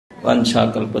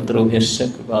Vanchakalpatarubhyasya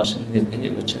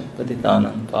kripasindhibhyevacha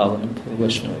patitanam pavanabhyo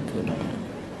Vaishnavabhyo namo.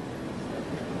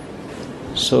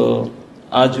 So,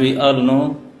 as we all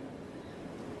know,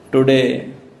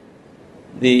 today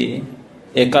the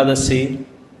Ekadasi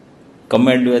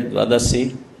combined with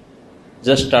Dvadasi,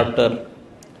 just after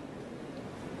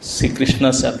Sri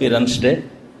Krishna's appearance day,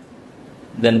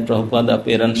 then Prabhupada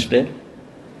appearance day,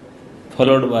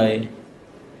 followed by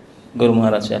Guru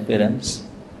Maharaj appearance.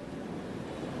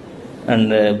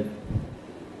 And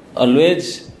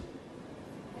always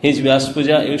his Vyas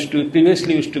Puja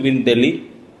previously used to be in Delhi,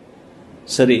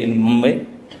 in Mumbai,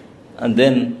 and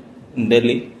then in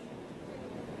Delhi.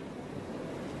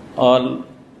 All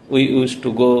we used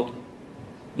to go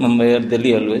Mumbai or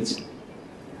Delhi always.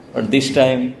 But this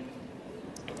time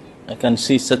I can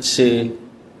see such a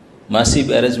massive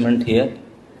arrangement here.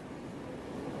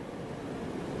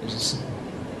 It's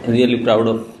really proud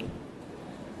of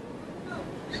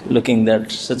looking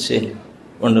at such a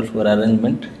wonderful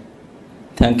arrangement.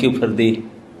 Thank you for the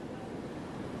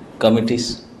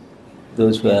committees,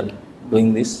 those who are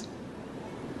doing this.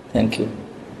 Thank you.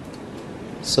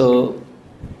 So,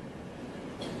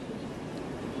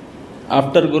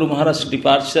 after Guru Maharaj's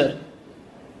departure,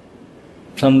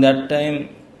 from that time,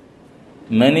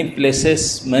 many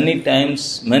places, many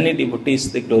times, many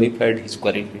devotees, they glorified his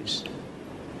qualities.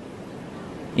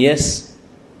 Yes,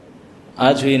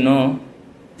 as we know,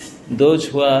 those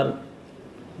who are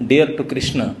dear to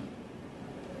Krishna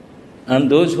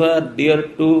and those who are dear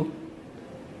to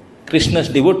Krishna's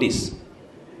devotees,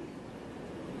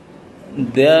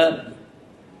 their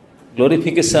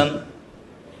glorification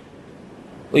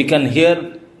we can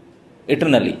hear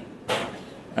eternally,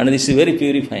 and this is very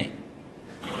purifying.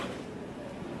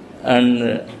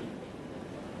 And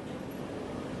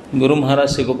Guru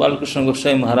Maharaj, Gopal Krishna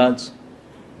Goswami Maharaj,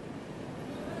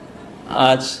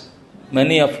 as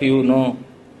many of you know,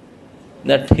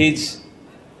 that his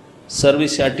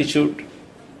service attitude,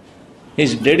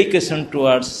 his dedication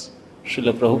towards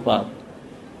Srila Prabhupada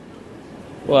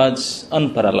was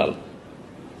unparalleled.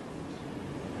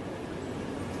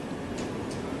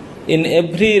 In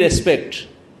every respect,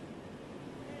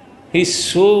 he is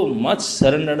so much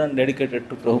surrendered and dedicated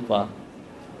to Prabhupada.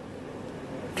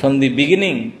 From the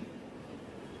beginning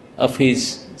of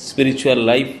his spiritual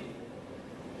life,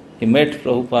 he met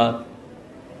Prabhupada,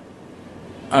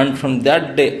 and from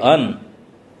that day on,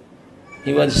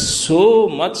 he was so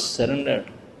much surrendered,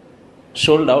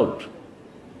 sold out.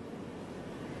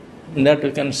 And that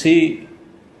we can see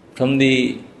from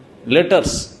the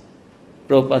letters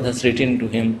Prabhupada has written to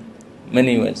him,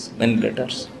 many ways, many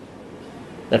letters,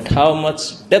 that how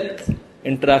much depth,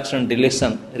 interaction,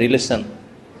 relation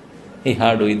he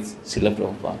had with Srila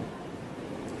Prabhupada.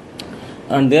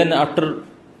 And then after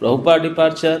Prabhupada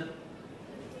departure,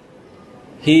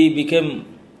 he became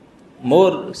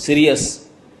more serious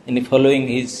in following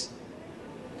his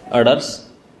orders.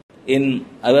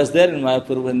 I was there in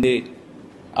Mayapur when the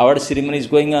award ceremony is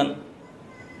going on.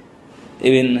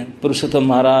 Even Purushottam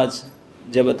Maharaj,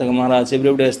 Jabataka Maharaj,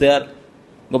 everybody was there.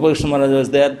 Gopal Krishna Maharaj was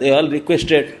there. They all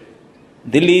requested,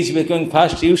 Delhi is becoming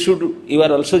fast. You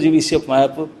are also GBC of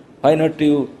Mayapur. Why not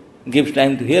you give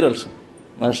time to here also?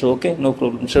 Maharaj said, okay, no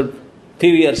problem. So,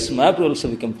 few years, Mayapur also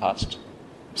became fast.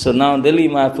 So now Delhi,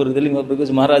 Mayapur, because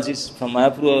Maharaj is from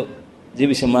Mayapur,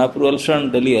 GBC Mayapur also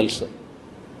and Delhi also.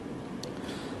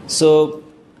 So,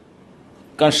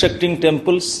 constructing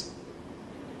temples,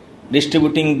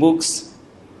 distributing books,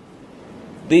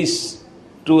 these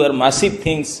two are massive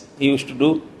things he used to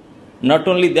do. Not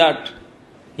only that,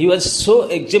 he was so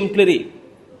exemplary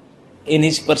in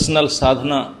his personal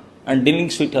sadhana and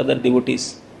dealings with other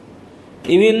devotees.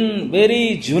 Even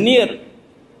very junior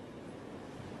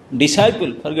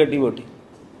disciple, forget devotee,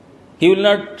 he will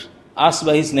not ask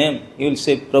by his name. He will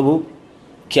say, Prabhu,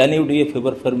 can you do a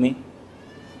favor for me?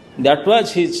 That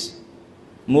was his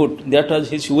mood. That was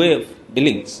his way of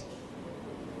dealings.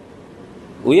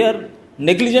 We are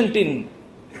negligent in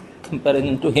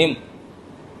comparison to him.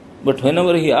 But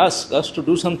whenever he asks us to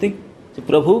do something, say,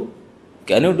 Prabhu,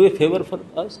 can you do a favor for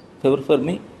us? Favor for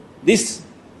me? This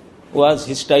was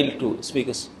his style to speak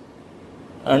us.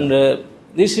 And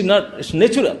this is not, it's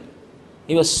natural.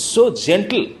 He was so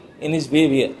gentle in his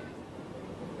behavior.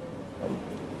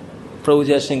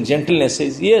 Prabhuji is saying gentleness.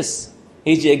 Says, yes,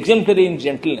 he is exemplary in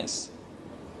gentleness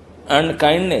and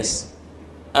kindness.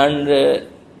 And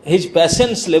his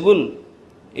patience level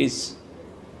is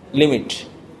limit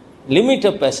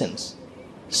of patience.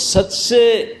 Such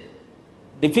a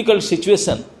difficult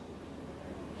situation,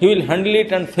 he will handle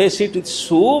it and face it with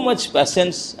so much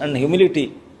patience and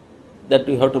humility that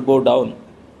we have to bow down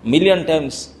million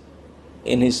times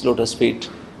in his lotus feet.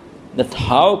 that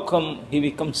how come he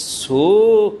becomes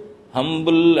so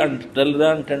humble and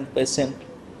tolerant and patient.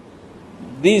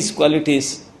 These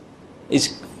qualities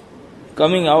is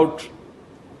coming out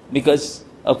because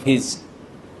of his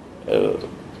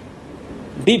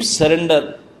deep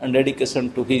surrender and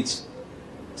dedication to his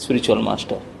spiritual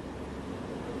master.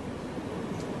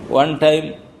 One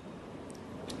time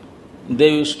they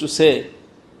used to say,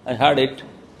 I heard it,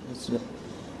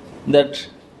 that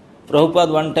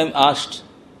Prabhupada one time asked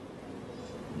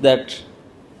that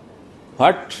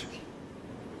what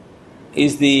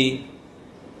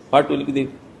will be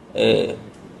the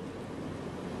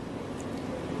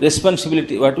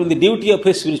responsibility, what will be the duty of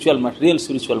a spiritual master, real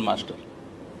spiritual master.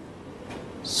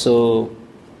 So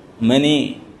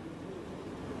many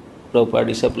Prabhupada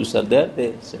disciples are there.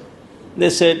 They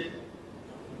said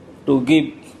to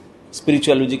give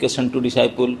spiritual education to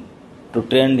disciple, to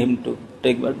train him to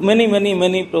take birth. Many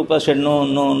Prabhupada said no.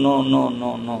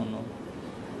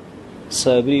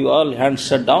 So all hands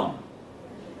shut down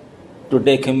to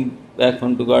take him back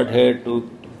home to Godhead, to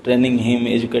training him,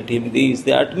 educate him, this,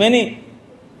 that. Many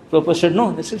Prabhupada said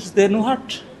no, this is their no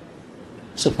heart.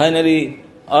 So finally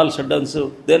all shut down.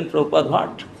 So then Prabhupada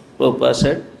what? Prabhupada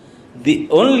said, the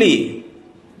only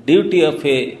duty of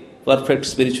a perfect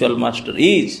spiritual master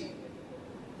is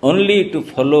only to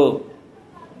follow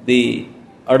the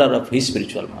order of his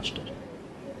spiritual master.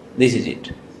 This is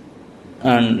it.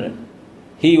 And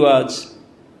he was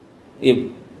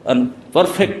a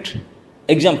perfect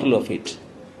example of it.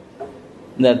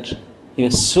 That he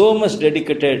was so much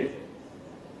dedicated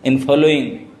in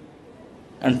following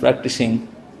and practicing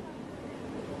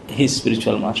his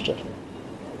spiritual master.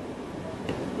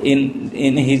 In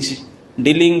his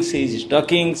dealings, his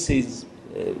talkings, his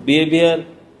behavior,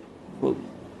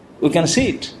 we can see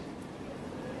it.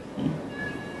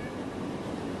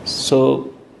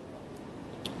 So,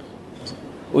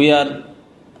 we are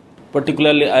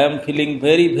particularly, I am feeling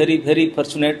very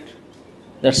fortunate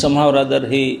that somehow or other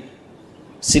he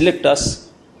select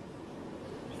us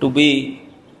to be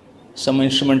some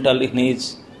instrumental in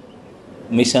his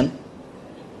mission.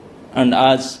 And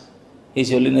as His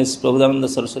Holiness Prabhupada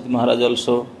Saraswati Maharaj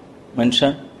also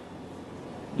mentioned,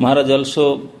 Maharaj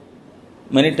also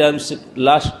many times,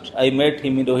 last I met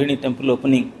him in Rohini temple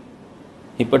opening,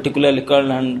 he particularly called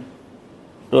and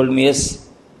told me, yes,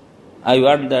 I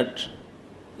want that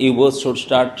you both should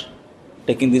start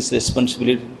taking this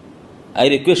responsibility. I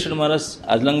requested Maharaj,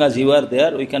 as long as you are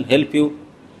there, we can help you.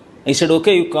 He said,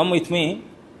 okay, you come with me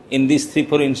in these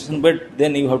 3-4 instances, but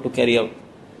then you have to carry out.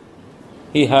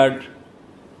 He had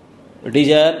a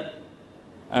desire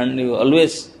and he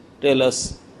always tell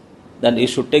us that you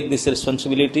should take this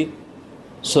responsibility.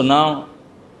 So now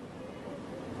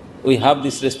we have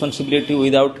this responsibility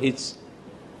without his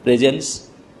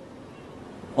presence.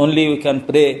 Only we can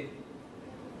pray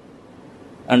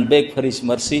and beg for his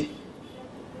mercy.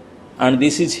 And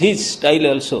this is his style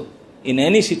also. In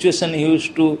any situation he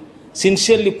used to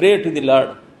sincerely pray to the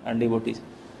Lord and devotees.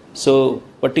 So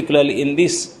particularly in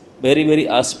this very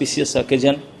auspicious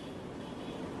occasion,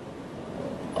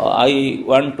 I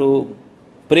want to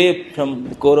pray from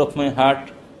the core of my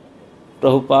heart.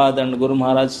 Prabhupada and Guru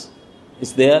Maharaj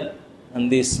is there on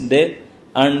this day,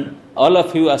 and all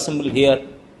of you assembled here,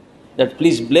 that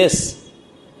please bless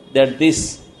that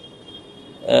this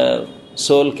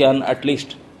soul can at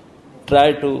least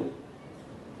try to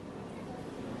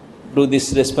do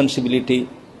this responsibility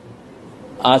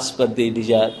as per the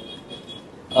desire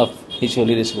of His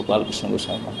Holiness Gopal Krishna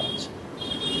Goswami Maharaj.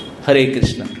 Hare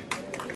Krishna.